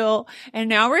big deal. And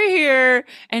now we're here.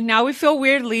 And now we feel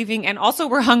weird leaving. And also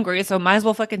we're hungry. So might as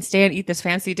well fucking stay and eat this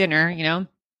fancy dinner,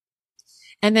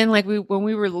 And then like when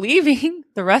we were leaving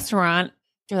the restaurant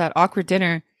after that awkward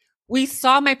dinner, we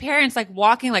saw my parents like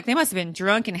walking, like they must have been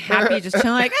drunk and happy, just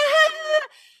chilling like,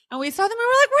 and we saw them and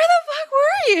we're like, where the fuck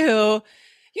were you?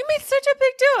 You made such a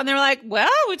big deal. And they were like, well,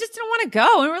 we just didn't want to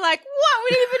go. And we're like, what?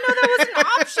 We didn't even know that was an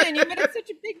option. You made it such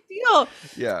a big deal.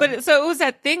 Yeah. But so it was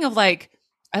that thing of like,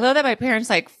 I love that my parents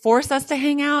like forced us to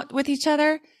hang out with each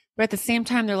other. But at the same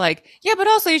time, they're like, yeah, but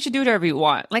also you should do whatever you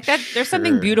want. Like that, there's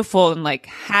something beautiful in like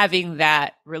having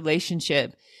that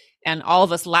relationship and all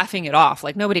of us laughing it off.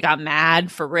 Like nobody got mad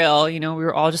for real. We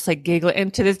were all just like giggling.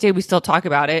 And to this day, we still talk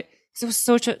about it. So it was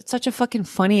such a fucking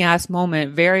funny ass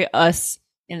moment. Very us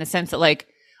in the sense that like,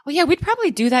 oh yeah, we'd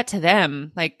probably do that to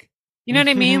them. Like, you know what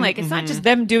I mean? Like, it's not just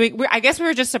them I guess we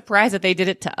were just surprised that they did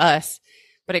it to us,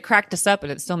 but it cracked us up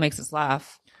and it still makes us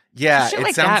laugh. Yeah. So it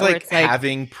like sounds that, like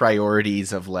having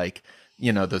priorities of like,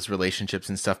 those relationships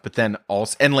and stuff, but then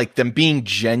also, and like them being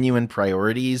genuine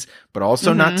priorities, but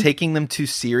also not taking them too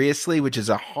seriously, which is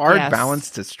a hard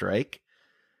balance to strike.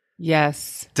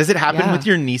 Yes. Does it happen with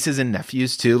your nieces and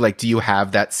nephews too? Like, do you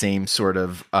have that same sort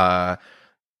of,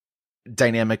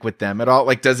 dynamic with them at all?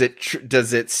 Like, does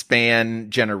it span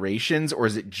generations or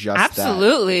is it just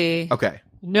absolutely that? Okay.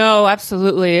 No,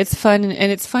 absolutely. It's fun.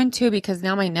 And it's fun too, because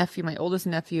now my oldest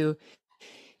nephew,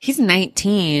 he's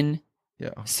 19.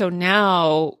 Yeah. So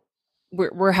now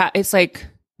it's like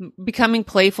becoming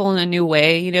playful in a new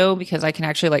way, because I can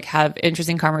actually like have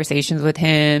interesting conversations with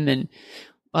him. And,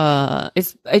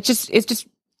 it's just,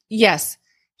 yes.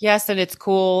 And it's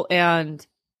cool. And,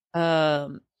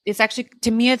 it's actually,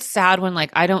 to me, it's sad when like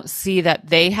I don't see that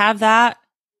they have that,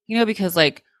 because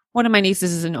like one of my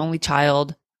nieces is an only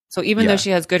child. So even though she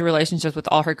has good relationships with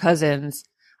all her cousins,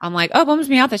 I'm like, oh, it bums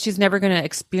me out that she's never going to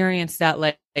experience that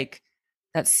like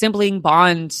that sibling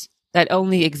bond that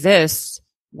only exists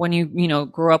when you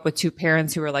grow up with 2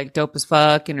 parents who are like dope as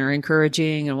fuck and are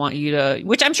encouraging and want you to,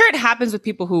 which I'm sure it happens with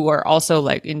people who are also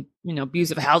like in,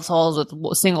 abusive households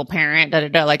with a single parent,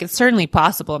 like it's certainly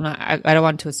possible. I don't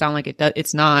want to sound like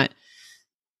it's not,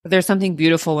 but there's something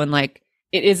beautiful when like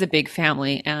it is a big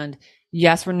family and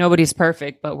yes, we're nobody's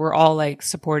perfect, but we're all like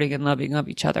supporting and loving of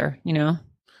each other, you know?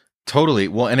 Totally.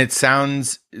 Well, and it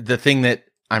sounds, the thing that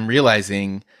I'm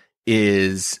realizing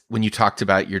is when you talked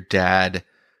about your dad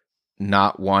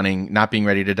not being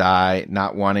ready to die,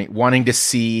 not wanting to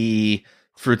see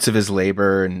fruits of his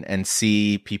labor and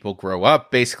see people grow up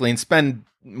basically and spend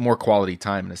more quality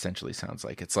time. And essentially sounds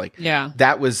like it's like, Yeah.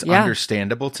 that was Yeah.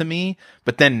 understandable to me.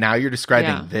 But then now you're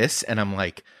describing Yeah. this and I'm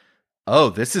like,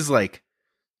 oh, this is like,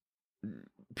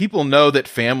 people know that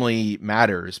family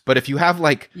matters, but if you have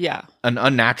like Yeah. an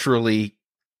unnaturally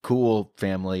cool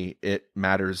family, it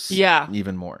matters Yeah.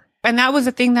 even more. And that was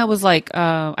the thing that was like,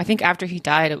 I think after he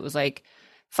died, it was like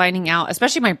finding out,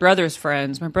 especially my brother's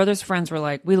friends. My brother's friends were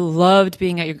like, we loved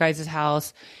being at your guys'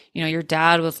 house. You know, your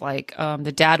dad was like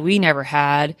the dad we never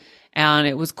had. And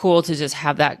it was cool to just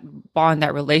have that bond,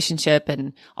 that relationship,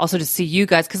 and also to see you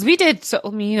guys. Cause we did, so,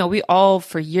 I mean, you know, we all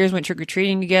for years went trick or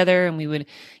treating together, and we would,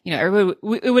 you know,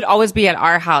 it would always be at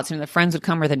our house. You know, the friends would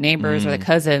come, or the neighbors or the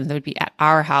cousins, they would be at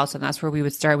our house. And that's where we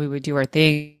would start. We would do our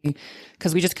thing.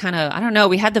 Cause we just kind of, I don't know,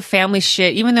 we had the family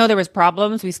shit. Even though there was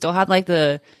problems, we still had like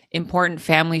the important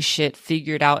family shit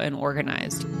figured out and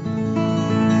organized.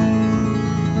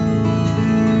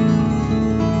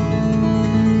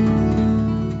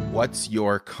 What's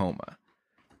your coma?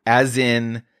 As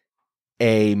in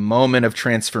a moment of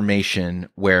transformation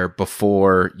where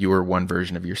before you were one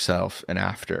version of yourself and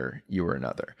after you were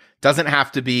another. Doesn't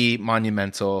have to be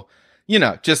monumental. You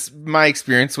know, just my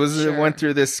experience was Sure. went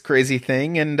through this crazy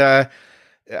thing, and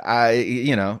I,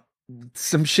 you know,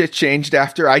 some shit changed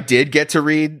after. I did get to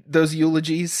read those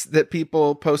eulogies that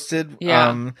people posted.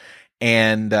 Yeah.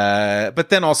 But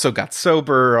then also got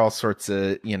sober, all sorts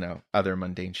of, you know, other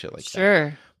mundane shit like that.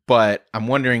 Sure. But I'm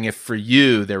wondering if for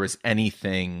you there was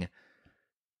anything.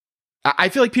 I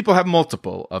feel like people have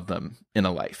multiple of them in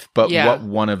a life, but Yeah. what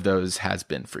one of those has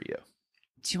been for you?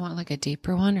 Do you want like a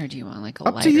deeper one, or do you want like a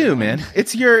Up lighter to you, one? man.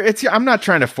 It's your. I'm not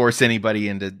trying to force anybody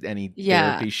into any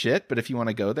Yeah. therapy shit, but if you want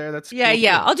to go there, that's Yeah, cool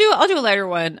yeah. too. I'll do a lighter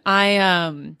one. I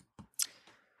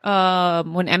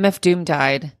when MF Doom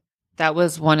died, that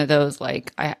was one of those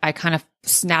like I kind of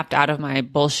snapped out of my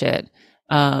bullshit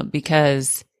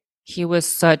because he was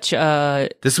such a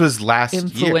This was last year.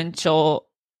 influential.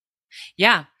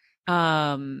 Yeah.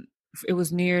 It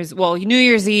was New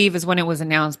Year's Eve is when it was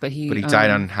announced, but he died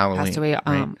on Halloween. Passed away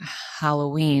right?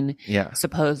 Halloween. Yeah.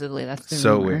 Supposedly, that's the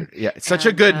So rumor. weird. Yeah. It's such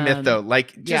a good myth And, though.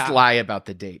 Like just yeah. lie about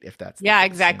the date if that's the Yeah,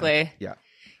 case, exactly. you know?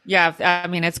 Yeah. Yeah, I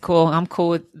mean, it's cool. I'm cool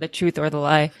with the truth or the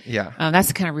lie. Yeah. That's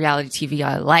the kind of reality TV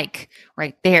I like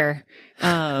right there.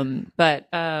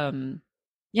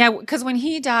 Yeah, because when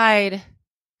he died,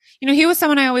 you know, he was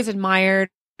someone I always admired.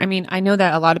 I mean, I know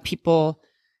that a lot of people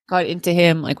got into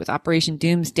him like with Operation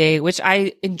Doomsday, which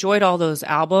I enjoyed all those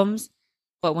albums.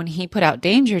 But when he put out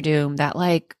Danger Doom, that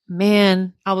like,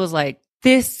 man, I was like,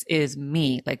 this is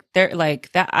me. Like there,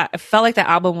 like that, I felt like that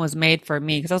album was made for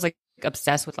me because I was like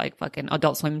obsessed with like fucking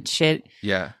Adult Swim shit.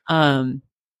 Yeah.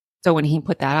 So when he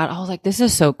put that out, I was like, this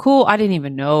is so cool. I didn't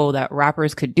even know that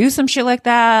rappers could do some shit like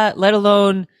that, let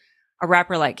alone a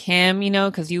rapper like him, you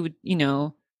know, because you would, you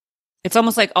know, it's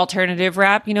almost like alternative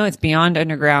rap, you know, it's beyond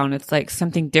underground. It's like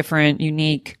something different,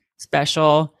 unique,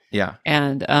 special. Yeah.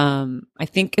 And I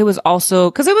think it was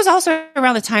also because it was also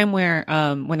around the time where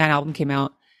when that album came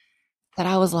out that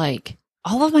I was like,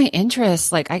 all of my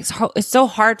interests, like it's so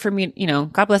hard for me, you know,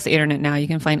 God bless the internet now. You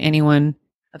can find anyone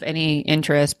of any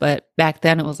interest. But back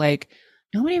then it was like,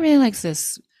 nobody really likes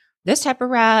this type of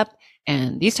rap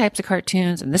and these types of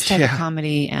cartoons and this type of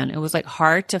comedy. And it was like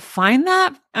hard to find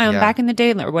that back in the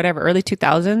day or whatever, early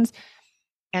 2000s.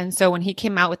 And so when he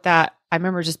came out with that, I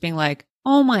remember just being like,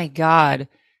 oh my God.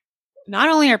 Not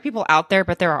only are people out there,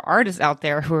 but there are artists out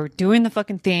there who are doing the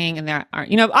fucking thing. And there are,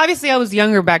 you know, obviously I was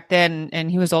younger back then and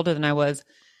he was older than I was.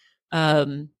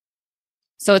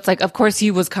 So it's like, of course he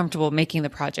was comfortable making the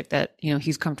project that, you know,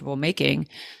 he's comfortable making.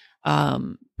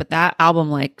 But that album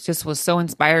like just was so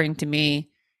inspiring to me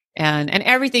and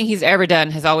everything he's ever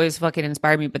done has always fucking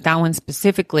inspired me. But that one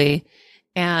specifically.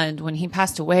 And when he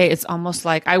passed away, it's almost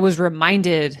like I was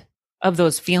reminded of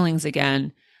those feelings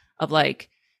again of like,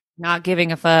 not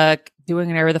giving a fuck, doing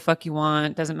whatever the fuck you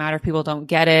want. Doesn't matter if people don't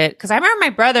get it. Cause I remember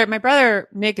my brother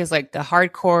Nick is like the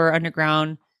hardcore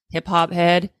underground hip hop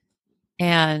head.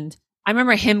 And I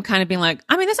remember him kind of being like,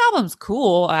 I mean, this album's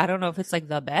cool. I don't know if it's like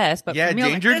the best, but Yeah, for me,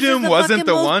 Danger like, this is Doom wasn't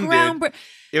the most one, dude. groundbreak-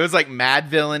 It was like Mad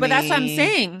Villainy. But that's what I'm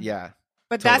saying. Yeah.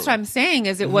 But Totally. that's what I'm saying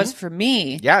is it was for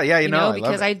me. Yeah, yeah, you know, I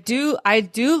because love it. I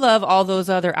do love all those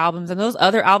other albums and those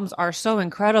other albums are so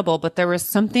incredible, but there was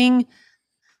something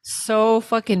so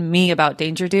fucking me about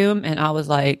Danger Doom. And I was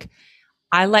like,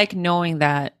 I like knowing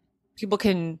that people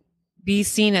can be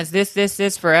seen as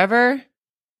this forever.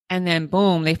 And then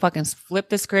boom, they fucking flip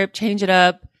the script, change it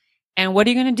up. And what are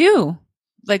you going to do?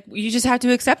 Like, you just have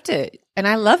to accept it. And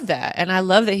I love that. And I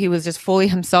love that he was just fully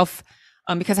himself,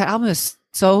 because that album is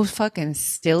so fucking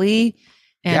silly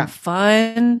and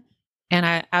fun.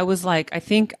 And I was like, I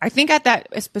think at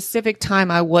that specific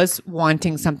time, I was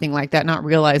wanting something like that, not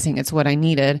realizing it's what I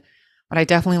needed. But I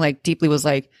definitely like deeply was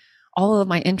like, all of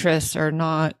my interests are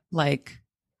not like,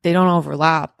 they don't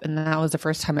overlap. And that was the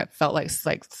first time it felt like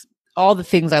all the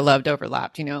things I loved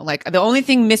overlapped, you know, like the only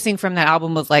thing missing from that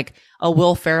album was like a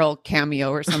Will Ferrell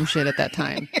cameo or some shit at that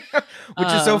time. Which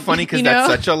is so funny because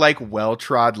that's such a like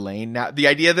well-trod lane now. The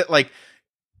idea that like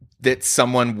that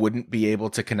someone wouldn't be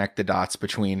able to connect the dots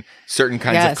between certain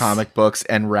kinds of comic books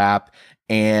and rap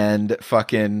and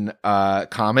fucking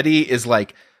comedy is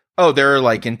like, oh, there are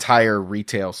like entire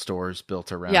retail stores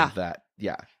built around that.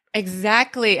 Yeah,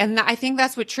 exactly. And I think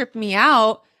that's what tripped me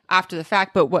out after the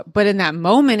fact. But in that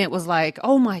moment, it was like,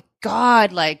 oh my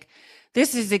God, like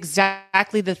this is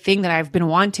exactly the thing that I've been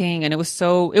wanting. And it was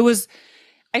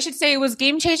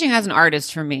game changing as an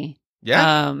artist for me.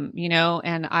 Yeah. You know,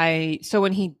 and so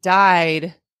when he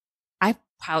died, I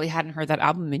probably hadn't heard that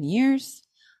album in years.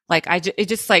 Like it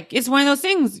just like, it's one of those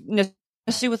things,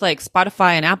 especially with like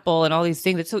Spotify and Apple and all these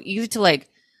things. It's so easy to like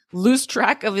lose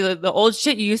track of the old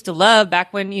shit you used to love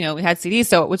back when, you know, we had CDs.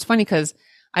 So it was funny because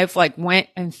I've like went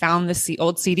and found the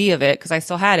old CD of it because I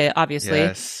still had it, obviously.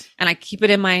 Yes. And I keep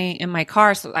it in my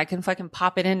car so I can fucking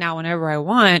pop it in now whenever I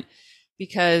want,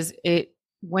 because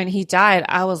when he died,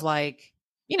 I was like,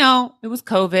 you know, it was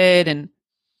COVID and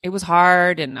it was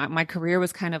hard, and my career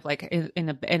was kind of like in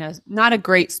a not a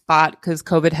great spot because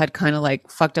COVID had kind of like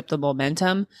fucked up the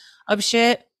momentum of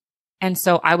shit. And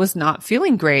so I was not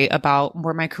feeling great about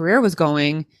where my career was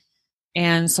going.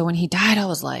 And so when he died, I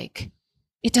was like,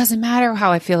 it doesn't matter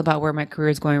how I feel about where my career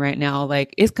is going right now.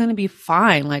 Like, it's going to be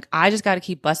fine. Like, I just got to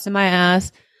keep busting my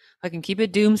ass. I can keep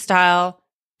it Doom style.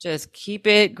 Just keep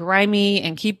it grimy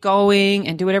and keep going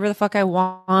and do whatever the fuck I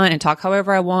want and talk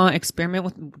however I want,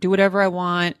 do whatever I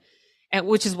want. And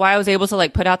which is why I was able to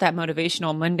like put out that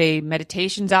Motivational Monday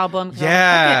Meditations album.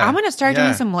 Yeah. I'm going to start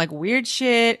doing some like weird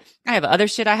shit. I have other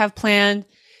shit I have planned,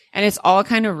 and it's all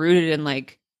kind of rooted in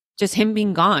like just him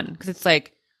being gone. Cause it's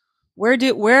like,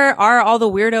 where are all the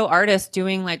weirdo artists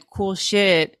doing like cool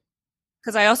shit?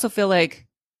 Cause I also feel like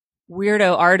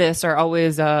weirdo artists are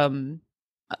always,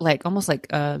 like almost like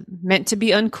meant to be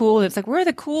uncool. It's like, where are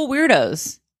the cool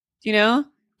weirdos? You know,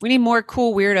 we need more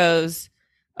cool weirdos.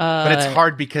 But it's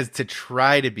hard because to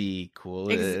try to be cool.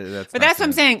 That's what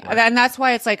I'm saying, and that's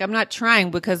why it's like I'm not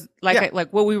trying, because like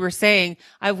what we were saying,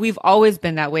 we've always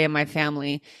been that way in my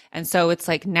family, and so it's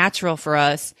like natural for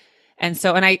us. And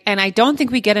so, and I don't think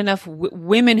we get enough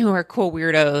women who are cool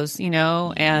weirdos, you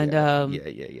know. And I'm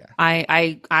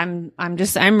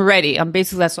ready. I'm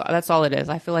basically that's all it is.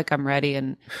 I feel like I'm ready,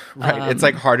 and right. It's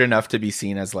like hard enough to be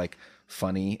seen as like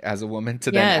funny as a woman,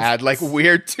 to then add like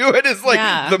weird to it is like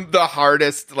the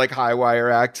hardest like high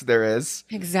wire act there is.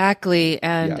 Exactly,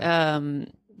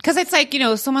 and because it's like, you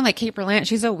know, someone like Kate Berlant,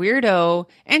 she's a weirdo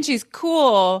and she's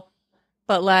cool,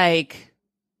 but like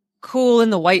cool in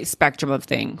the white spectrum of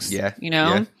things. Yeah. You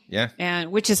know? Yeah.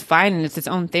 And which is fine, and it's its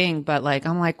own thing. But like,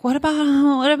 I'm like, what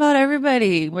about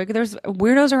everybody? Like, there's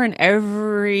weirdos are in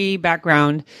every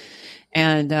background,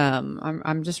 and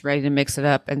I'm just ready to mix it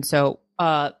up. And so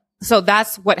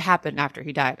that's what happened after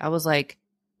he died. I was like,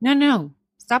 no,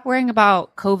 stop worrying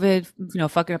about COVID, you know,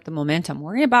 fucking up the momentum.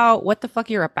 Worry about what the fuck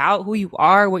you're about, who you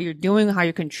are, what you're doing, how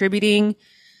you're contributing.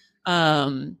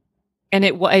 And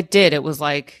it did. It was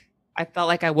like, I felt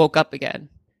like I woke up again,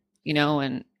 you know,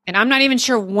 and I'm not even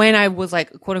sure when I was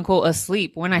like, quote unquote,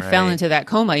 asleep, when I fell into that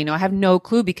coma. You know, I have no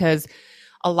clue, because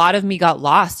a lot of me got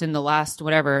lost in the last,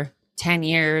 10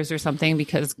 years or something,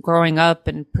 because growing up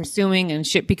and pursuing and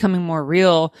shit becoming more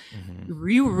real,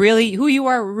 you really, who you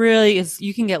are really is,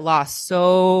 you can get lost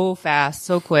so fast,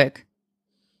 so quick.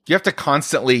 You have to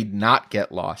constantly not get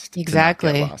lost.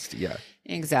 Exactly. Get lost. Yeah.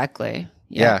 Exactly.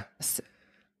 Yeah. So.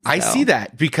 I see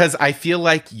that, because I feel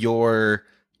like, you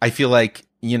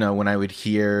know, when I would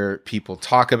hear people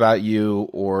talk about you,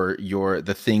 or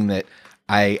the thing that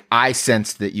I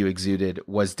sensed that you exuded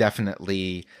was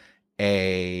definitely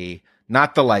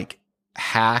not the like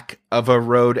hack of a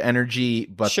road energy,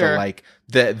 but the like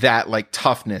that like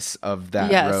toughness of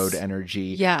that road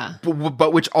energy. Yeah.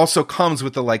 But which also comes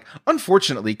with the like,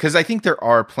 unfortunately, because I think there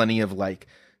are plenty of like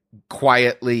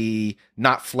quietly,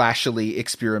 not flashily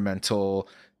experimental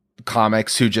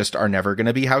comics who just are never going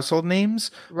to be household names.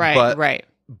 Right.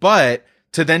 But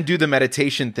to then do the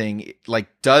meditation thing, like,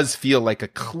 does feel like a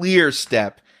clear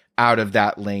step out of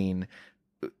that lane.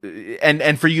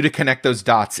 and for you to connect those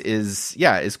dots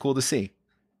is cool to see.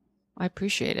 I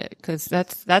appreciate it because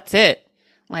that's it.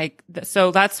 Like,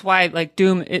 so that's why like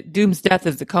Doom's death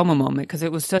is the coma moment, because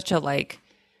it was such a like,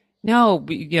 no,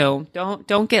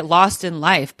 don't get lost in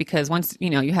life, because once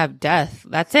you have death,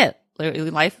 that's it.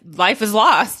 Life is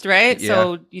lost, right? Yeah.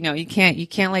 So you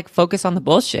can't like focus on the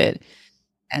bullshit.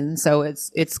 And so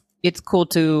it's cool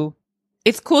to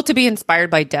be inspired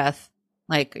by death.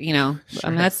 Like, Sure. I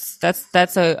mean, that's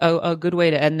a good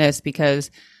way to end this,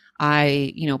 because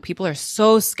people are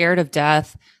so scared of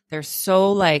death. They're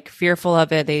so like fearful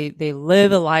of it. They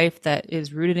live a life that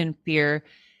is rooted in fear.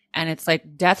 And it's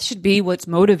like, death should be what's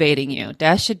motivating you.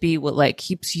 Death should be what like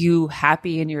keeps you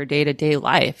happy in your day-to-day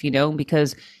life,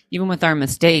 because even with our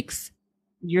mistakes,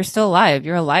 you're still alive.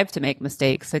 You're alive to make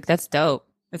mistakes. Like, that's dope.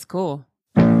 It's cool.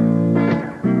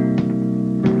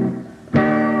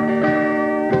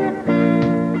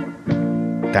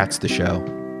 That's the show.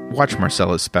 Watch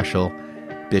Marcella's special,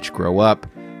 Bitch Grow Up,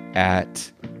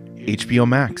 at HBO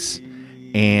Max,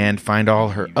 and find all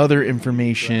her other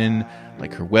information,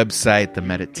 like her website, the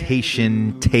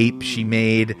meditation tape she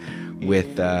made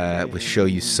with Show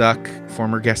You Suck,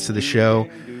 former guest of the show.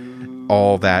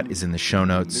 All that is in the show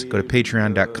notes. Go to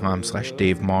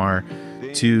patreon.com/Dave Marr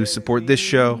to support this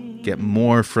show, get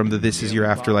more from the This Is Your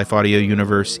Afterlife audio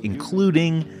universe,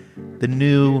 including the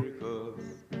new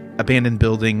Abandoned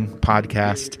Building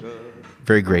podcast.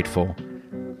 Very grateful.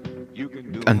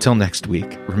 Until next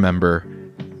week, remember,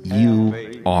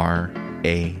 you are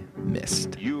a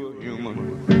mist. You're human,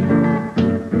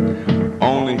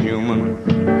 only human,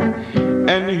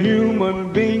 and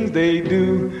human beings, they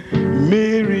do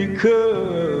miracles.